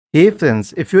Hey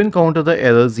friends, if you encounter the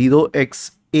error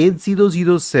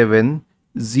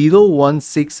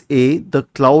 0x8007016A, the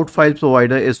cloud file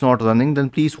provider is not running, then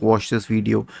please watch this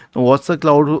video. Now, what's the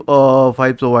cloud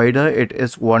file provider? It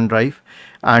is OneDrive.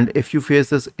 And if you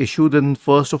face this issue, then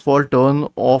first of all, turn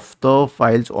off the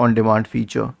files on demand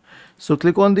feature. So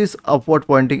click on this upward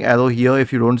pointing arrow here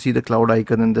if you don't see the cloud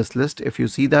icon in this list. If you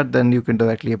see that, then you can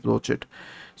directly approach it.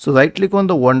 So right click on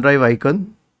the OneDrive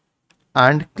icon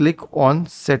and click on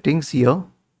settings here,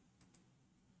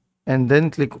 and then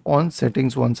click on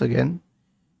settings once again.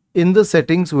 In the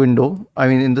settings window,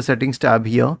 in the settings tab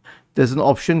here, there's an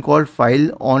option called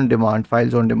files on demand.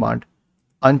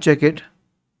 Uncheck it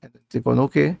and then click on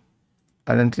OK,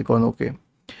 and then click on OK.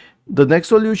 The next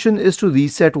solution is to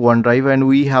reset OneDrive, and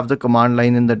we have the command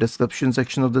line in the description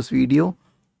section of this video.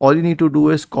 All you need to do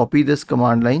is copy this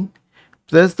command line.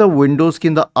 Press the Windows key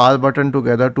and the R button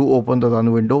together to open the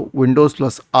run window. Windows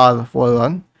plus R for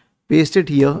run. Paste it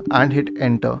here and hit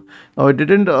enter. Now it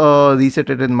didn't reset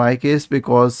it in my case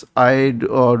because I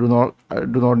do not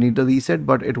need the reset,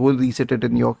 but it will reset it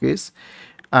in your case.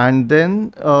 And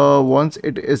then once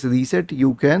it is reset,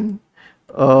 you can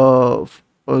open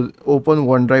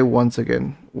OneDrive once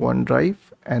again. OneDrive,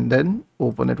 and then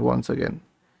open it once again.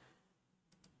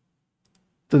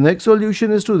 The next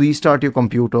solution is to restart your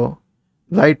computer.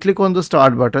 Right click on the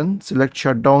start button, select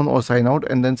shutdown or sign out,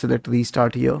 and then select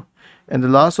restart here. And the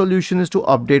last solution is to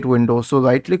update Windows. So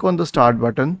right click on the start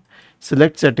button,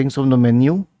 select settings from the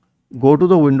menu, go to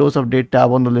the Windows Update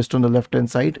tab on the list on the left hand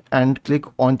side, and click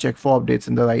on check for updates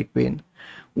in the right pane.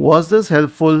 Was this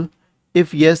helpful?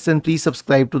 If yes, then please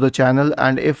subscribe to the channel,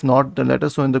 and if not, then let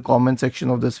us know in the comment section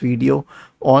of this video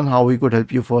on how we could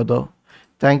help you further.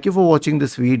 Thank you for watching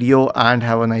this video and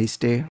have a nice day.